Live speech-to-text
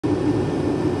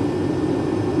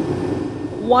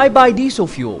Why buy diesel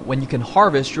fuel when you can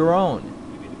harvest your own?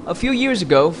 A few years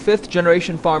ago,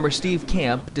 fifth-generation farmer Steve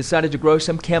Camp decided to grow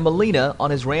some camelina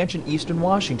on his ranch in eastern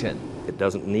Washington. It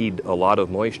doesn't need a lot of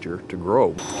moisture to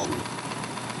grow.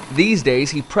 These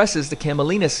days, he presses the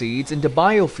camelina seeds into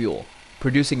biofuel,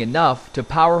 producing enough to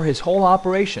power his whole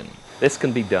operation. This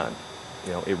can be done.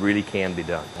 It really can be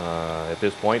done. At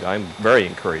this point, I'm very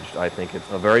encouraged. I think it's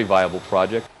a very viable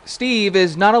project. Steve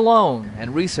is not alone,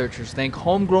 and researchers think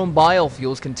homegrown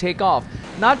biofuels can take off,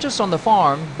 not just on the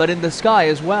farm, but in the sky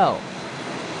as well.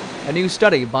 A new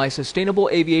study by Sustainable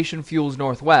Aviation Fuels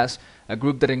Northwest, a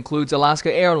group that includes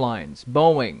Alaska Airlines,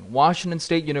 Boeing, Washington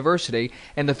State University,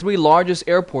 and the three largest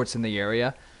airports in the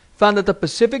area, found that the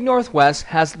Pacific Northwest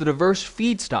has the diverse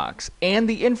feedstocks and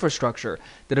the infrastructure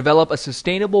to develop a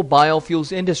sustainable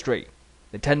biofuels industry.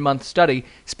 The 10-month study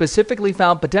specifically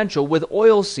found potential with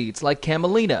oil seeds like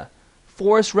camelina,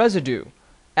 forest residue,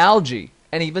 algae,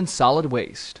 and even solid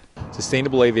waste.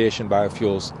 Sustainable aviation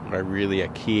biofuels are really a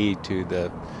key to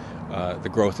the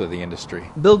growth of the industry.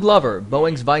 Bill Glover,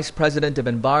 Boeing's Vice President of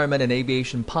Environment and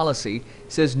Aviation Policy,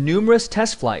 says numerous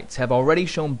test flights have already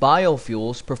shown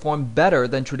biofuels perform better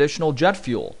than traditional jet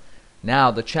fuel.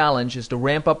 Now the challenge is to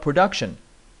ramp up production,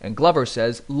 and Glover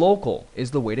says local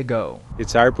is the way to go.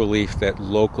 It's our belief that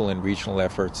local and regional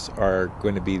efforts are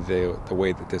going to be the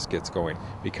way that this gets going,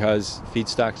 because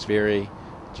feedstocks vary,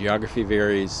 geography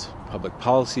varies, public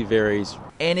policy varies.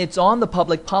 And it's on the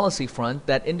public policy front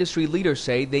that industry leaders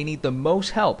say they need the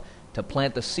most help to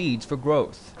plant the seeds for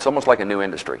growth. It's almost like a new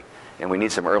industry, and we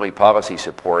need some early policy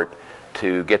support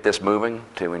to get this moving,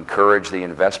 to encourage the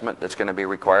investment that's going to be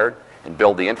required, and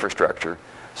build the infrastructure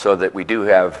so that we do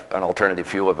have an alternative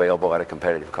fuel available at a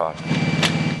competitive cost.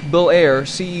 Bill Ayer,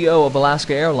 CEO of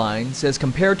Alaska Airlines, says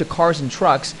compared to cars and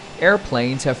trucks,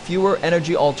 airplanes have fewer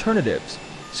energy alternatives.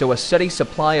 So a steady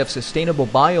supply of sustainable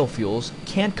biofuels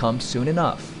can't come soon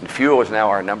enough. Fuel is now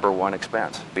our #1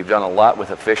 expense. We've done a lot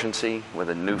with efficiency, with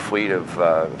a new fleet of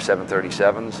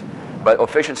 737s, but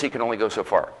efficiency can only go so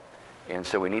far. And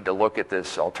so we need to look at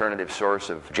this alternative source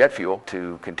of jet fuel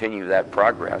to continue that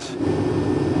progress.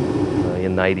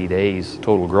 In 90 days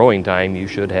total growing time, you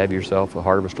should have yourself a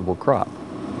harvestable crop.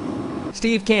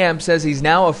 Steve Camp says he's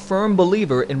now a firm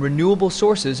believer in renewable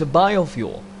sources of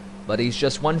biofuel, but he's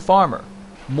just one farmer.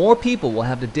 More people will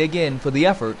have to dig in for the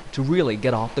effort to really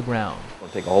get off the ground.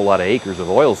 It'll take a whole lot of acres of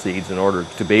oil seeds in order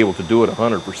to be able to do it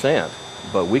 100%,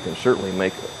 but we can certainly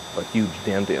make a huge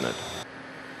dent in it.